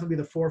wife, would definitely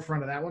be the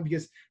forefront of that one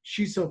because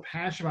she's so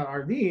passionate about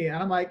RV. And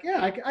I'm like,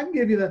 yeah, I can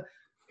give you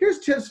here's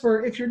tips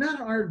for if you're not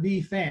an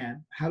RV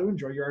fan, how to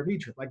enjoy your RV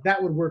trip. Like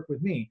that would work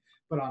with me.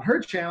 But on her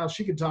channel,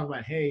 she could talk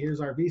about, hey,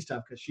 here's RV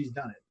stuff because she's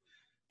done it.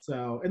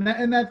 So and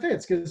that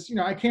fits because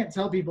I can't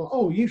tell people,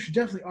 oh, you should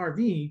definitely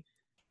RV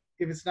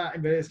if it's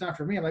not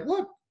for me. I'm like,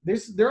 look,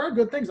 there are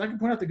good things. I can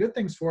point out the good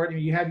things for it.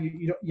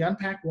 You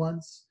unpack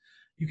once,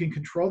 you can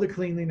control the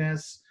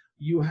cleanliness.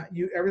 You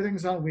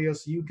everything's on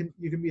wheels, so you can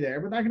be there.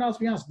 But I can also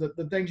be honest,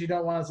 the things you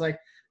don't want is like,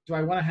 do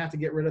I want to have to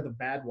get rid of the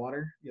bad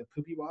water,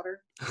 poopy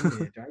water? Do I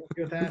want to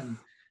do that? And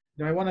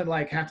do I want to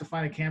like have to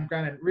find a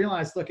campground and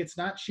realize, look, it's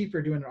not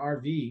cheaper doing an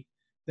RV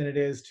than it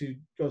is to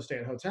go stay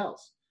at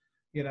hotels.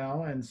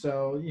 And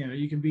so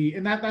you can be,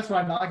 and that's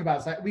what I like about it,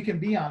 is that we can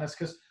be honest,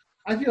 because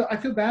I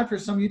feel bad for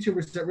some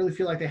YouTubers that really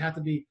feel like they have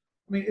to be.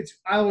 I mean,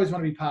 I always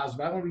want to be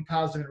positive. I want to be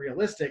positive and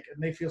realistic,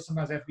 and they feel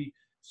sometimes they have to be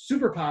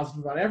super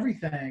positive about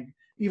everything,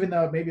 even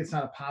though maybe it's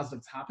not a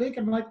positive topic.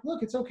 I'm like,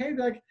 look, it's okay to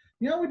be like,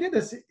 we did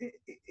this.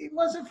 It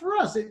wasn't for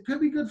us. It could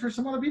be good for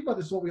some other people.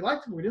 This is what we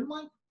liked and we didn't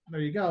like.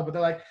 There you go. But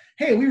they're like,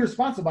 hey, we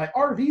responsible by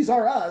RVs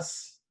are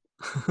us.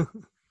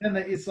 And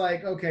it's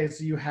like, okay,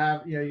 so you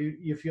have,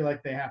 you feel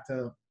like they have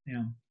to,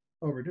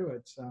 overdo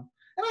it. So,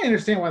 and I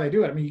understand why they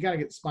do it. I mean, you got to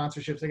get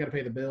sponsorships. They got to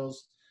pay the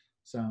bills.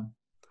 So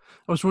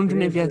I was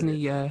wondering if you had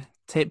any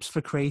tips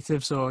for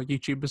creatives or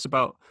YouTubers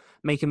about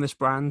making this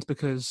brand,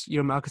 because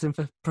you're a marketing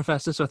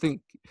professor. So I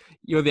think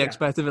you're the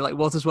expert of it. Like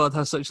Walter's World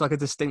has such like a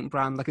distinct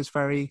brand. Like it's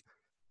very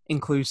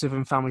inclusive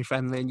and family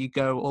friendly, and you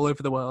go all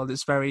over the world. It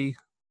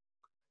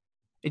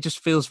just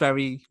feels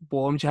very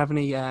warm. Do you have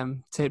any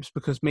tips?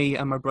 Because me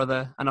and my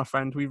brother and our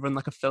friend, we run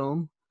like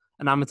an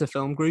amateur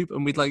film group,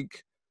 and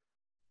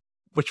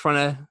we're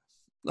trying to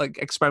like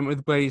experiment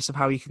with ways of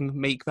how you can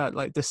make that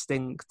like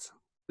distinct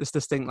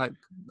like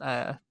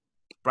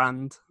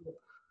brand.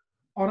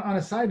 On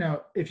a side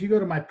note, if you go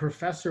to my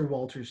Professor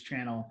Walters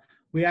channel,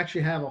 we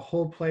actually have a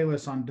whole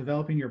playlist on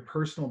developing your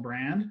personal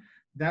brand.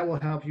 That will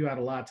help you out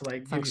a lot to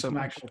like give you some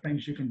actual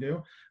things you can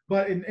do.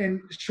 But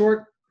in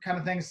short kind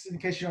of things, in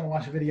case you don't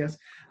watch the videos,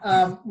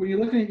 when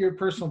you're looking at your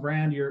personal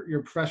brand,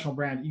 your professional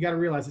brand, you got to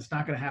realize it's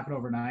not going to happen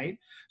overnight.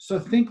 So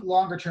think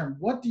longer term.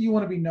 What do you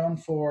want to be known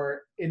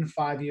for in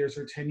 5 years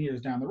or 10 years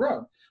down the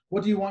road?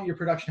 What do you want your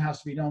production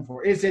house to be known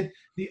for? Is it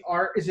the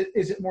art? Is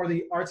it more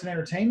the arts and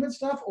entertainment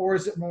stuff, or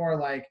is it more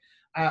like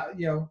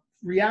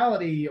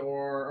reality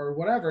or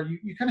whatever?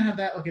 You kind of have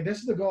that. Okay, this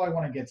is the goal I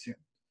want to get to.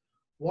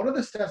 What are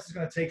the steps it's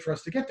going to take for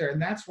us to get there?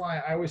 And that's why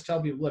I always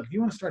tell people, look, if you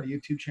want to start a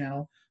YouTube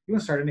channel, you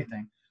want to start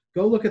anything,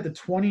 go look at the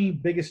 20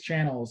 biggest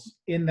channels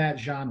in that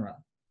genre,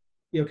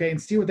 okay, and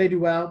see what they do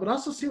well, but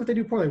also see what they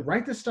do poorly.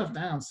 Write this stuff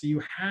down so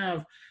you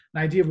have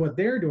an idea of what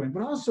they're doing,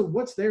 but also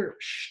what's their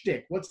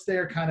shtick, what's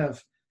their kind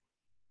of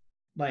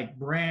like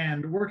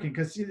brand working.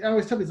 Because I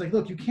always tell people, it's like,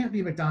 look, you can't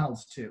be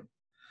McDonald's too.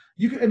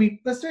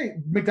 Let's say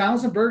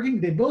McDonald's and Burger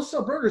King, they both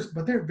sell burgers,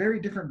 but they're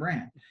very different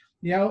brand.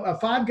 A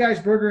Five Guys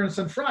burger and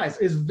some fries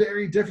is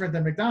very different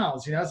than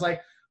McDonald's. It's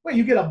like, wait,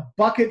 you get a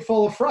bucket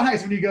full of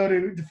fries when you go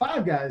to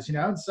Five Guys,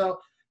 and so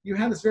you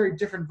have this very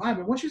different vibe.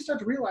 And once you start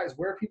to realize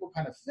where people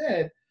kind of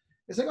fit,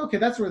 it's like, okay,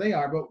 that's where they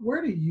are, but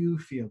where do you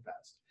feel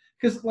best?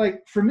 Because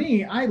like for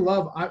me, I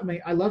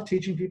love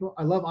teaching people.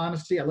 I love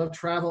honesty. I love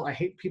travel. I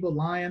hate people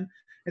lying.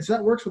 And so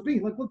that works with me.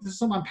 Like, look, this is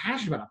something I'm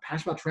passionate about. I'm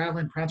passionate about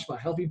traveling, passionate about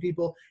helping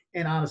people,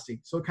 and honesty.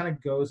 So it kind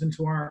of goes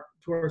into our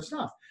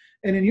stuff.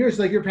 And in yours,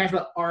 like you're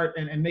passionate about art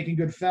and making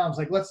good films.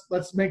 Like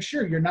let's make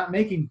sure you're not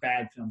making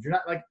bad films. You're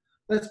not like,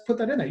 let's put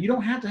that in there. You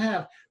don't have to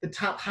have the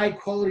top high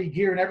quality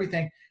gear and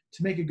everything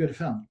to make a good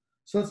film.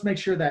 So let's make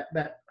sure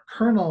that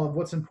kernel of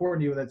what's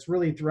important to you that's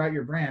really throughout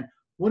your brand,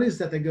 what is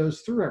that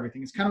goes through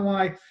everything? It's kind of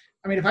why,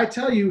 if I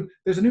tell you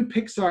there's a new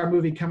Pixar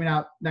movie coming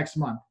out next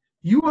month,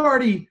 you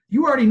already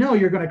know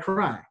you're going to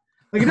cry.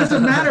 Like, it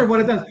doesn't matter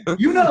what it does.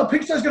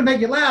 Pixar's going to make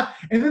you laugh,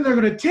 and then they're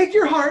going to take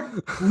your heart,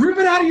 rip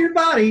it out of your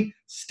body,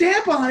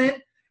 stamp on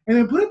it, and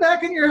then put it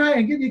back in your eye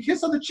and give you a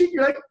kiss on the cheek.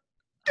 You're like,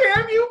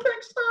 damn you,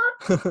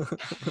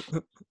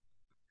 Pixar.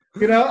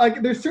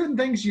 Like there's certain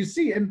things you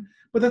see.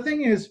 But the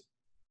thing is,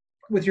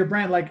 with your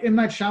brand, like M.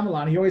 Night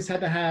Shyamalan, he always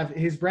had to have,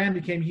 his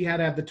brand he had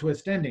to have the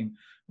twist ending,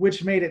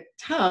 which made it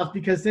tough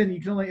because then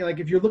you can only, like,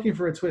 if you're looking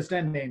for a twist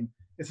ending,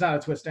 it's not a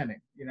twist ending,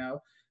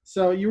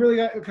 So you really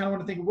kind of want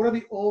to think, what are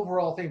the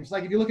overall things?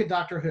 Like if you look at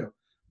Doctor Who,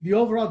 the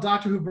overall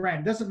Doctor Who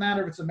brand, doesn't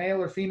matter if it's a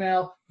male or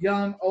female,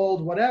 young,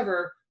 old,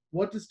 whatever,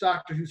 what does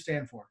Doctor Who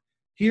stand for?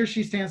 He or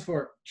she stands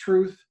for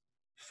truth,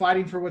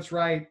 fighting for what's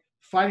right,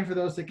 fighting for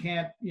those that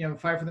can't,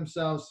 fight for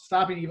themselves,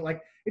 stopping evil.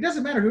 Like, it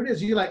doesn't matter who it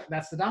is. You're like,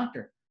 that's the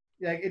doctor.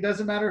 Like, it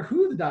doesn't matter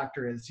who the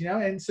doctor is,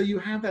 and so you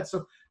have that.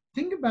 So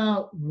think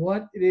about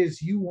what it is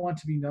you want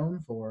to be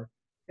known for,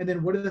 and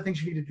then what are the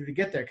things you need to do to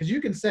get there? Because you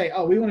can say,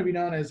 oh, we want to be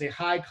known as a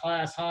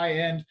high-class,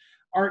 high-end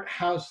art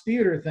house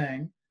theater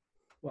thing.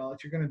 Well,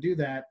 if you're going to do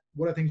that,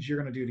 what are things you're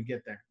going to do to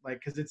get there? Like,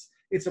 because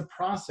it's a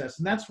process.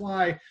 And that's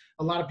why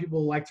a lot of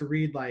people like to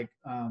read, like,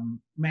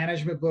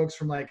 management books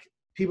from, like,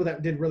 people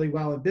that did really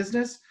well in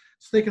business,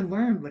 so they can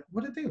learn, like,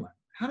 what did they learn?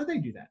 How did they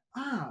do that?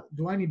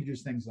 Do I need to do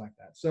things like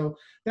that? So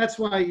that's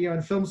why,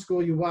 in film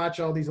school, you watch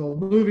all these old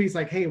movies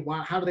like, hey,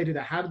 wow, how do they do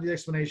that? How did the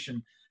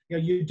explanation?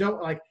 You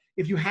don't, like,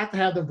 if you have to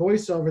have the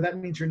voiceover, that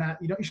means you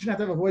shouldn't have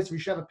to have a voiceover. You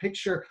should have a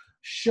picture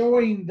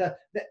showing the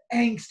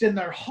angst in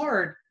their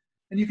heart.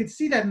 And you could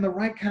see that in the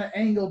right kind of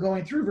angle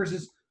going through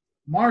versus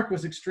Mark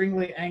was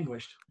extremely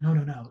anguished. No.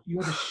 You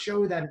want to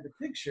show that in the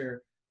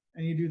picture,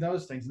 and you do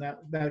those things, and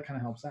that kind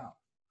of helps out.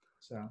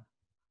 So.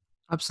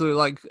 Absolutely.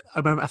 Like,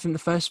 I think the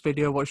first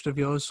video I watched of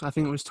yours, I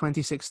think it was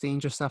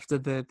 2016, just after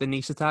the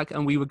Nice attack,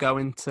 and we were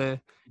going to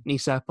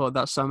Nice airport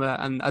that summer,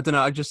 and I don't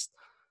know, I just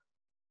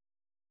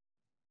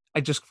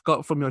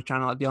got from your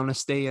channel, like, the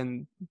honesty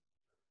and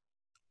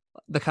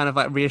the kind of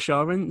like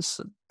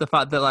reassurance, the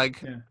fact that,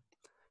 like,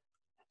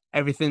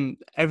 everything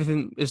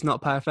is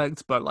not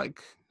perfect, but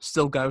like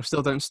still go,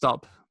 still don't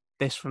stop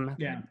this from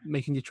Yeah.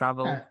 making you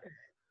travel. Yeah.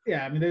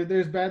 Yeah, I mean,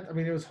 there's bad. I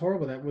mean, it was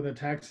horrible that with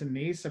attacks in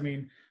Nice. I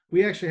mean,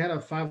 we actually had a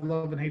Five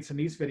Love and Hates in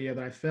Nice video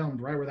that I filmed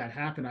right where that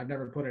happened. I've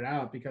never put it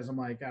out because I'm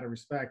like, out of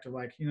respect, or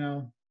like, I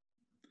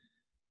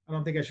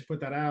don't think I should put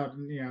that out.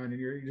 And and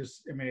you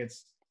just, I mean,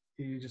 it's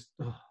you just,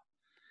 ugh.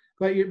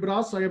 But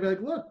also I gotta be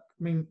like, look,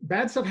 I mean,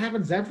 bad stuff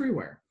happens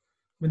everywhere.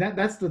 I mean,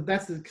 that's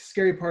the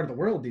scary part of the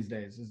world these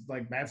days is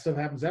like bad stuff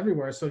happens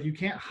everywhere. So you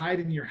can't hide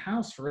in your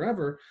house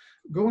forever.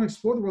 Go and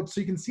explore the world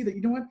so you can see that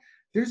what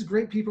there's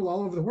great people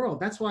all over the world.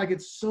 That's why I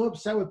get so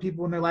upset with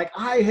people when they're like,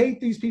 I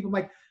hate these people. I'm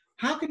like,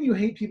 how can you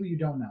hate people you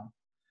don't know?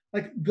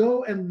 Like,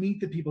 go and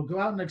meet the people, go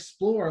out and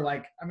explore.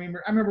 Like, I mean,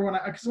 I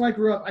remember because when I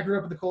grew up in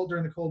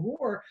during the Cold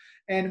War,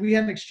 and we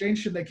had an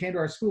exchange student that came to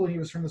our school, and he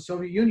was from the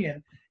Soviet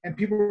Union, and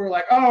people were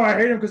like, oh, I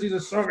hate him because he's a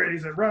Soviet.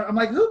 He's a Russian. I'm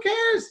like, who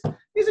cares?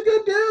 He's a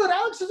good dude.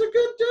 Alex is a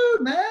good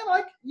dude, man.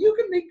 Like, you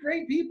can meet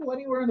great people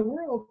anywhere in the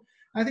world.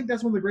 I think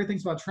that's one of the great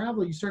things about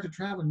travel. You start to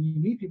travel and you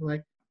meet people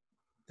like,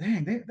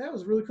 dang, that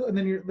was really cool. And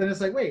then it's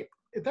like, wait,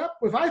 if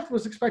I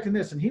was expecting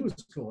this and he was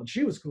cool and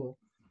she was cool,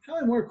 how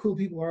many more cool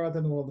people are out there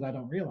in the world that I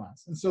don't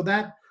realize? And so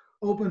that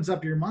opens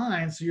up your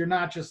mind, so you're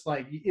not just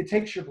like, it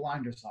takes your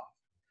blinders off.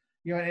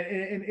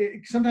 And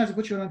it sometimes it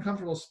puts you in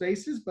uncomfortable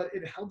spaces, but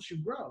it helps you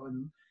grow.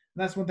 And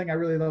that's one thing I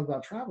really love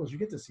about travel is you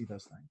get to see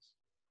those things.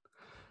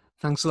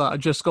 Thanks a lot. I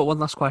just got one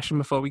last question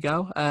before we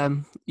go.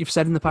 You've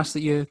said in the past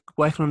that you're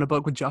working on a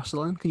book with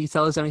Jocelyn. Can you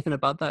tell us anything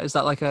about that? Is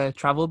that like a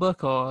travel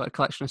book or a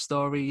collection of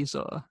stories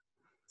or?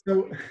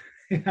 So,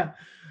 yeah.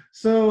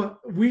 So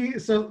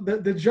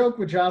the joke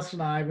with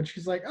Jocelyn and I, when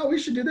she's like, oh, we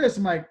should do this.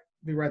 I'm like,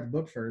 we write the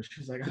book first.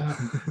 She's like,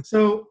 oh.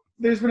 So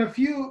there's been a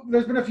few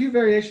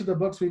variations of the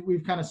books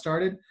we've kind of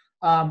started.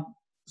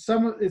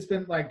 Some it's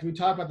been like, do we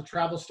talk about the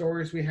travel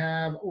stories we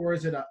have, or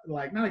is it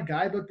like not a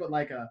guidebook, but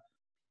like a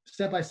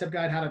step-by-step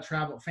guide how to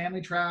travel,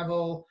 family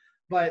travel?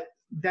 But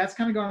that's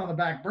kind of gone on the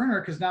back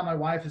burner because now my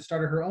wife has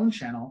started her own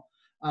channel,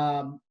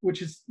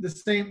 which is the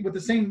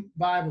same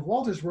vibe of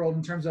Walter's World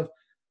in terms of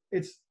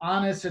it's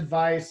honest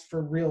advice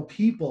for real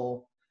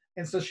people.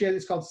 And so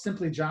it's called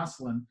Simply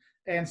Jocelyn.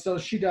 And so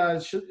she's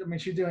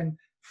doing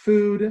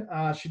food.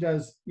 She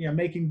does,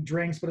 making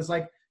drinks, but it's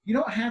like, you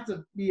don't have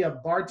to be a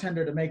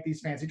bartender to make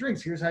these fancy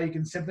drinks. Here's how you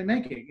can simply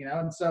make it,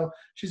 And so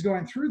she's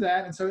going through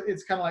that. And so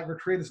it's kind of like we're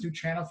creating this new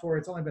channel for it.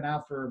 It's only been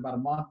out for about a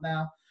month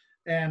now.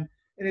 And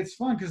it's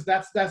fun because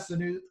that's the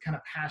new kind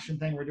of passion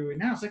thing we're doing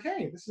now. It's like,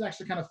 hey, this is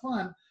actually kind of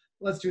fun.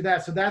 Let's do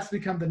that. So that's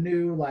become the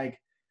new, like,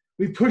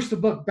 we pushed the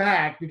book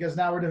back because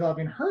now we're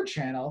developing her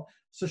channel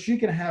so she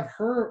can have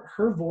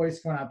her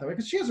voice going out that way,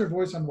 because she has her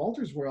voice on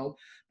Walter's World.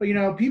 But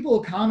people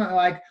will comment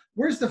like,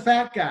 where's the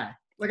fat guy?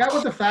 Like, I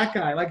want the fat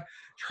guy. Like,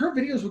 her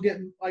videos will get,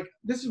 like,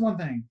 this is one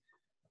thing.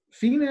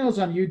 Females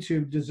on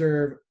YouTube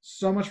deserve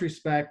so much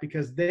respect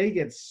because they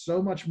get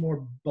so much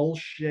more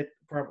bullshit.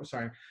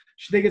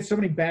 They get so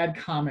many bad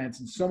comments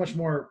and so much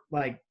more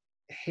like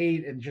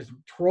hate and just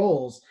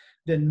trolls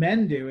than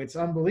men do. It's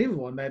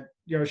unbelievable. And that,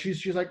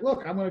 she's like,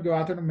 look, I'm going to go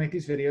out there and make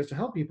these videos to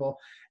help people.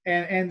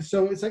 And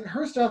so it's like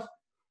her stuff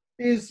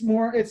is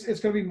more, it's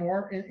going to be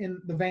more in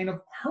the vein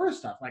of her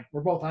stuff. Like,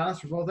 we're both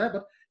honest, we're both that,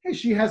 but hey,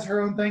 she has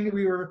her own thing.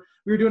 We were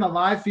doing a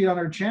live feed on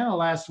her channel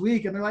last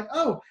week, and they're like,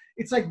 oh,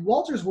 it's like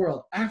Walter's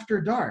World after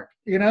dark.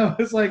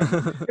 It's like,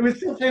 it was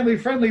still family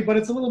friendly, but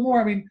it's a little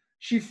more. I mean,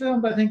 she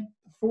filmed, I think,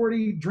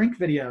 40 drink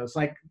videos,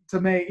 like,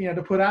 to make,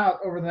 to put out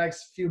over the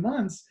next few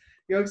months.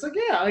 It's like,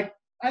 yeah, like,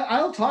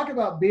 I'll talk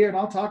about beer and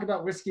I'll talk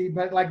about whiskey,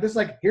 but like this,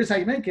 like, here's how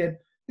you make it.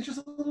 It's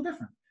just a little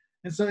different.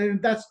 And so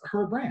that's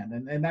her brand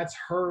and that's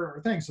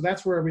her thing. So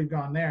that's where we've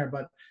gone there.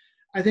 But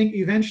I think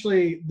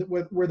eventually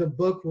where the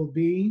book will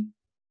be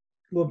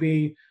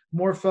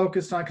more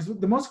focused on, because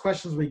the most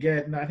questions we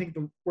get, and I think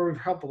where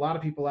we've helped a lot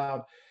of people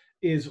out,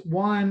 is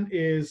one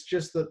is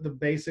just the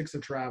basics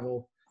of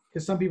travel.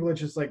 Because some people are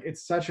just like,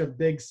 it's such a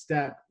big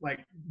step.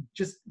 Like,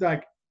 just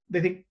like,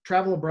 they think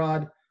travel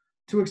abroad,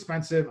 too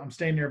expensive, I'm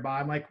staying nearby.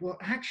 I'm like, well,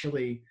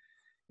 actually,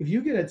 if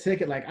you get a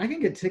ticket, like, I can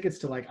get tickets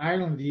to like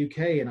Ireland or the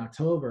UK in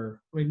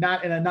October, I mean,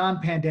 not in a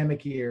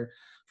non-pandemic year,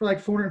 for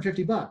like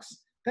 $450.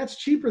 That's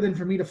cheaper than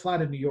for me to fly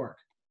to New York.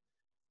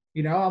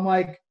 I'm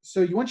like,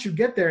 so once you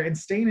get there and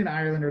staying in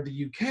Ireland or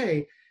the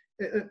UK,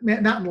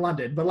 not in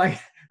London, but like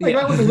if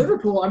I went to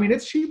Liverpool, I mean,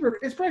 it's cheaper.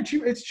 It's probably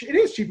cheaper. It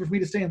is cheaper for me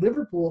to stay in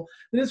Liverpool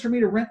than it is for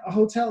me to rent a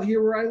hotel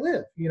here where I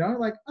live.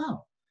 Like,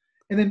 oh.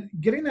 And then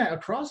getting that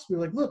across, we're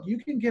like, look, you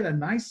can get a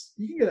nice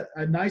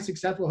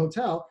acceptable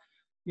hotel,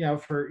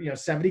 for,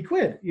 70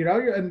 quid,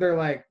 and they're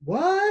like,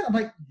 what? I'm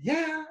like,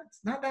 yeah,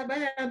 it's not that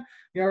bad,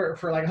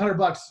 for like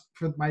 $100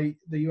 for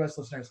the US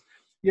listeners,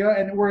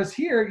 and whereas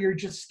here, you're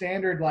just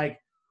standard, like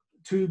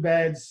 2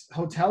 beds,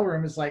 hotel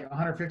room is like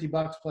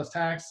 $150 plus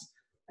tax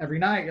every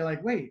night. You're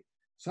like, wait,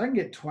 so I can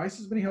get twice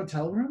as many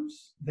hotel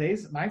rooms,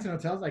 nights in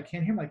hotels I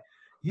can here? I'm like,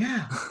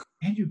 yeah,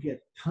 and you get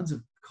tons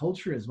of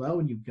culture as well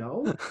when you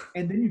go,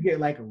 and then you get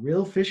like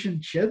real fish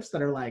and chips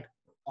that are like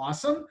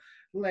awesome.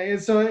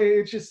 So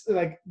it's just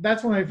like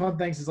that's one of my fun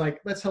things is like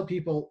let's help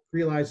people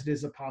realize it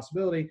is a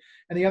possibility.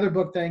 And the other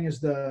book thing is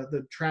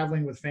the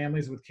traveling with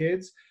families with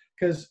kids.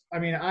 Because I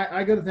mean,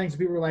 I go to things and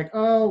people are like,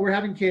 oh, we're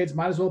having kids,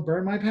 might as well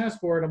burn my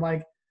passport. I'm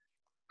like,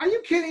 are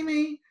you kidding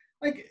me?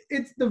 Like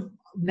it's the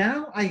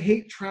now I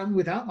hate traveling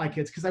without my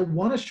kids because I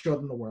want to show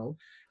them the world.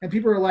 And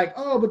people are like,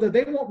 oh, but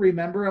they won't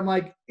remember. I'm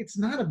like, it's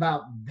not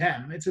about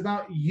them. It's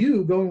about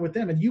you going with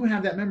them. And you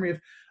have that memory of,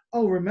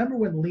 oh, remember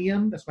when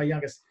Liam, that's my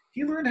youngest,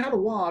 he learned how to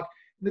walk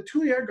in the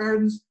Tuileries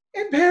Gardens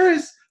in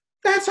Paris.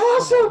 That's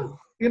awesome.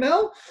 You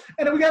know?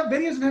 And we got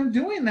videos of him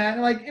doing that.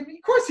 And like, of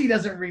course he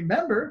doesn't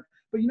remember,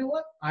 but you know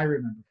what? I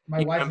remember.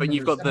 My wife remembers.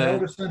 You've got and my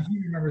older son, he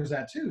remembers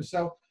that too.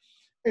 So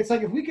it's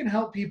like if we can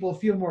help people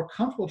feel more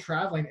comfortable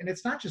traveling, and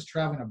it's not just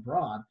traveling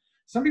abroad.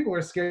 Some people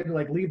are scared to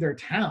like leave their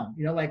town.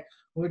 You know, like,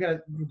 well,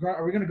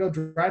 are we gonna go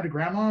drive to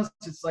grandma's?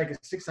 It's like a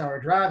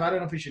 6-hour drive. I don't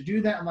know if we should do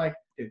that. I'm like,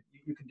 dude,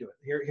 you can do it.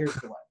 Here's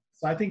the way.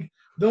 So I think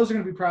those are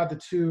gonna be probably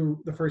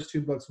the first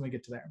two books when we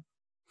get to there.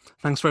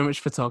 Thanks very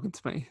much for talking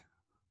to me.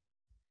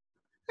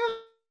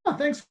 Oh,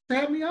 thanks for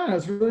having me on. It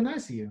was really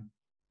nice of you.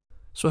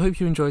 So I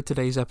hope you enjoyed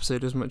today's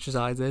episode as much as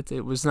I did.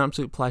 It was an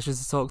absolute pleasure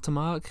to talk to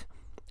Mark.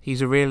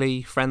 He's a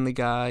really friendly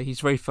guy, he's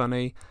very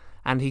funny,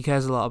 and he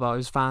cares a lot about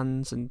his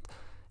fans and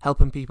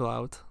helping people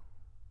out.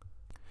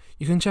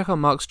 You can check out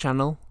Mark's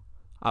channel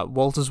at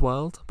Walter's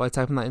World by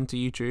typing that into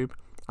YouTube,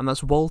 and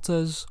that's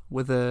Walters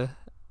with a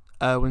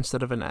O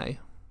instead of an A.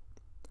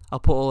 I'll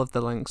put all of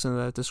the links in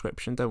the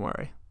description, don't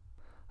worry.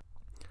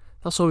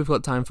 That's all we've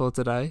got time for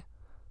today.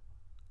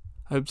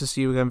 Hope to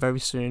see you again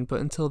very soon,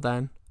 but until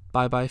then,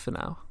 bye bye for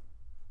now.